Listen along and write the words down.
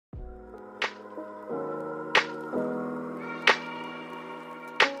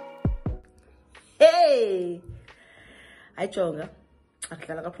Hey, I jonga.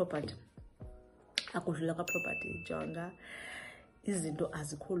 Akudlala ka-property. Akudlala ka-property. Jonga. Izinto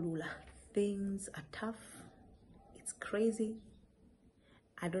azikho lula. Things are tough. It's crazy.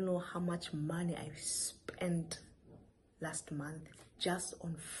 I don't know how much money I spent last month just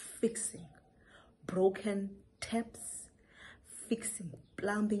on fixing broken taps, fixing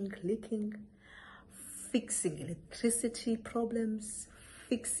plumbing leaking, fixing electricity problems,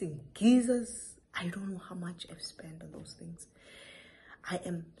 fixing geysers. I don't know how much I've spent on those things. I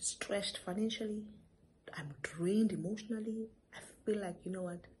am stressed financially. I'm drained emotionally. I feel like, you know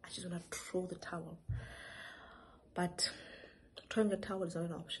what, I just want to throw the towel. But throwing the towel is not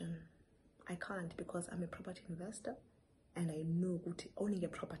an option. I can't, because I'm a property investor and I know owning a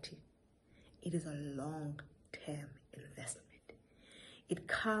property, it is a long-term investment. It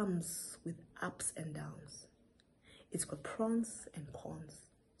comes with ups and downs. It's got pros and cons.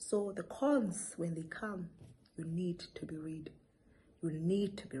 So the cons, when they come, you need to be ready. You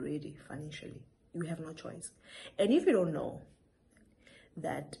need to be ready financially. You have no choice. And if you don't know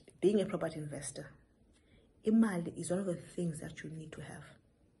that being a property investor, imali is one of the things that you need to have.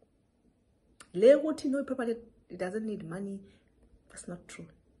 No property, it doesn't need money. That's not true.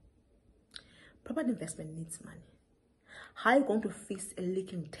 Property investment needs money. How are you going to fix a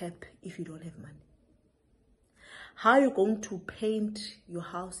leaking tap if you don't have money? How are you going to paint your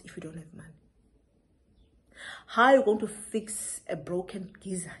house if you don't have money? How are you going to fix a broken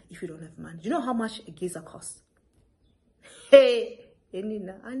geyser if you don't have money? Do you know how much a geyser costs? Hey,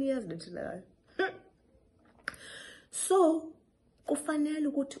 so kufanele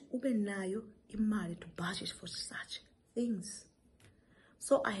ukuthi ube nayo imali to budget for such things.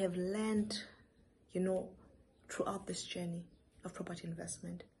 So I have learned, you know, throughout this journey of property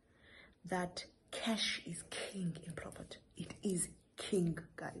investment, that cash is king in property. It is king,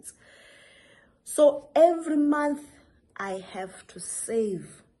 guys. So every month I have to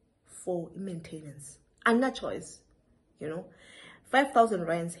save for maintenance. And no choice, you know. 5,000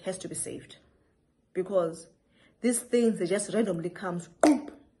 rands has to be saved, because these things, they just randomly comes,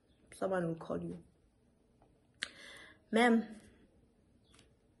 boom, someone will call you. Ma'am,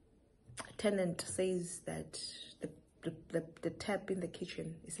 a tenant says that the tap in the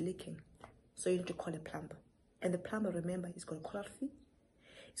kitchen is leaking, so you need to call a plumber. And the plumber, remember, he's got a call-out fee,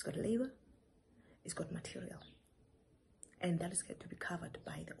 he's got labor, he's got material, and that is going to be covered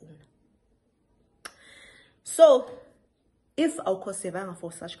by the owner. So if our cost saving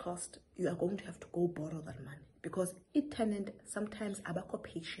for such cost, you are going to have to go borrow that money, because a tenant sometimes abako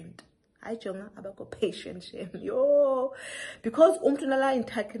patient. I jonga abako patient shame. Yo, because umtunala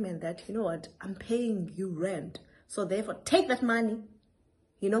entitlement that, you know what, I'm paying you rent, so therefore take that money,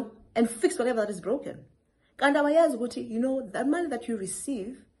 you know, and fix whatever that is broken. You know, that money that you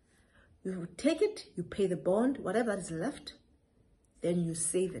receive, you take it, you pay the bond, whatever that is left, then you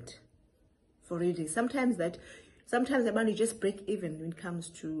save it for it. Sometimes the money just break even when it comes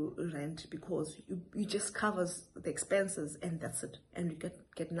to rent, because you just covers the expenses and that's it, and you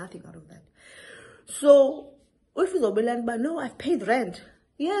get nothing out of that. So if you go, but no, I've paid rent.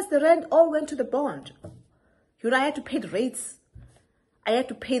 Yes, the rent all went to the bond. You know, I had to pay the rates. I had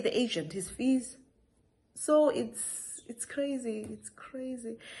to pay the agent his fees. So it's crazy. It's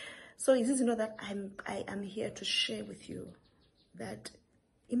crazy. So it's just, you know, that I am here to share with you that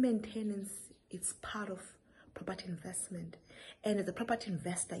in maintenance, it's part of property investment. And as a property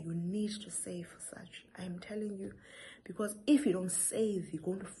investor, you need to save for such. I am telling you, because if you don't save, you're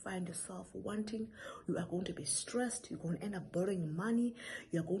going to find yourself wanting, you are going to be stressed, you're going to end up borrowing money,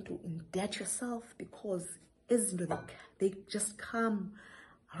 you're going to indebt yourself, because they just come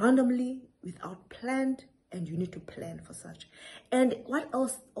randomly without planned, and you need to plan for such. And what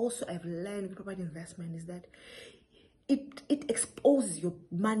else also I've learned with property investment is that it exposes your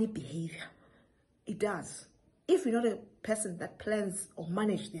money behavior. It does. If you're not a person that plans or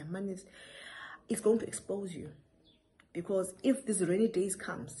manages their money, it's going to expose you. Because if these rainy days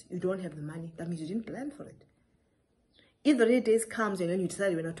comes, you don't have the money, that means you didn't plan for it. If the rainy days comes and then you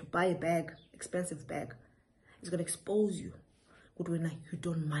decide you're not to buy a bag, expensive bag, it's going to expose you. But when you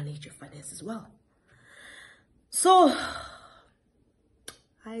don't manage your finances well. So,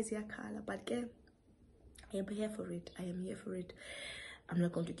 but again, I am here for it. I am here for it. I'm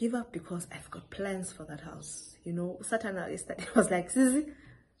not going to give up, because I've got plans for that house. You know, Satana was like, Sisi,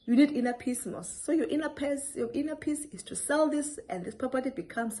 you need inner peace most. So your inner peace is to sell this, and this property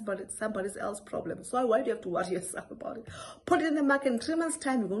becomes somebody else's problem. So why do you have to worry yourself about it? Put it in the market. In 3 months'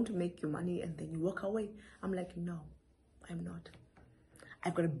 time, you're going to make your money, and then you walk away. I'm like, no, I'm not.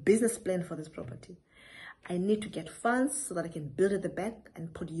 I've got a business plan for this property. I need to get funds so that I can build at the back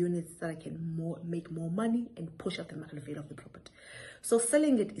and put units that I can make more money and push up the market value of the property. So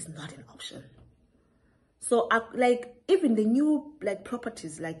selling it is not an option. So like even the new like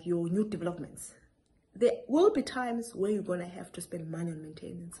properties, like your new developments, there will be times where you're gonna have to spend money on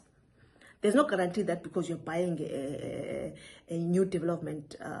maintenance. There's no guarantee that because you're buying a new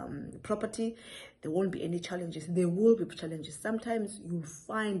development property, there won't be any challenges. There will be challenges. Sometimes you'll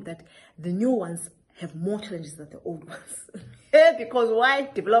find that the new ones have more challenges than the old ones. Because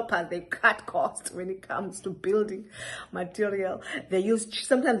why? Developers, they cut costs when it comes to building material.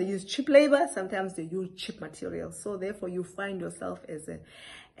 Sometimes they use cheap labor, sometimes they use cheap material. So therefore you find yourself as an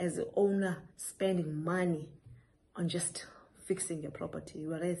owner spending money on just fixing your property,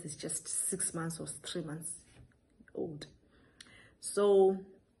 whereas it's just 6 months or 3 months old. So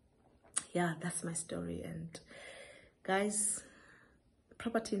yeah, that's my story. And guys,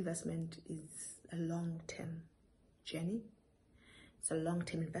 property investment is a long-term journey. It's a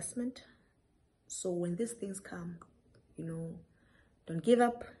long-term investment. So when these things come, you know, don't give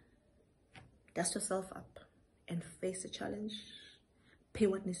up, dust yourself up and face the challenge, pay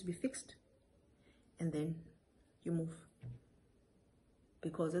what needs to be fixed, and then you move.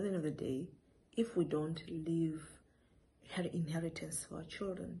 Because at the end of the day, if we don't leave inheritance for our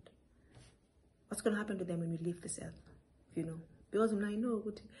children, what's going to happen to them when we leave this earth? You know, because when I know,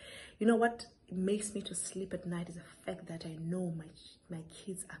 you know what makes me to sleep at night is the fact that I know my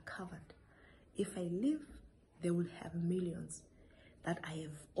kids are covered. If I live, they will have millions that I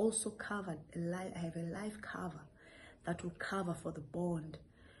have also covered. I have a life cover that will cover for the bond.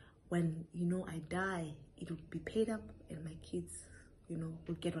 When, you know, I die, it will be paid up and my kids, you know,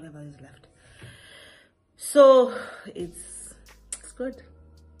 will get whatever is left. So it's good.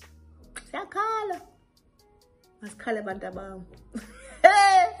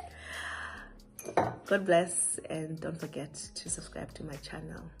 God bless, and don't forget to subscribe to my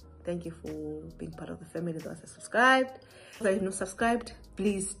channel. Thank you for being part of the family. Those that subscribed, if you have not subscribed,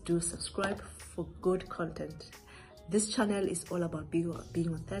 please do subscribe for good content. This channel is all about being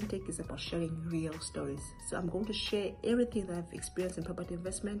authentic. It's about sharing real stories. So I'm going to share everything that I've experienced in property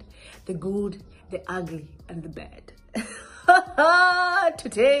investment, the good, the ugly, and the bad.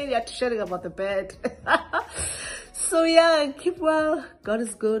 Today we are sharing about the bad. So yeah, keep well. God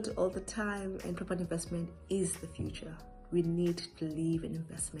is good all the time, and property investment is the future. We need to leave an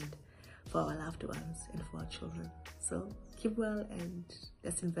investment for our loved ones and for our children. So keep well and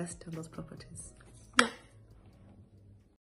let's invest in those properties.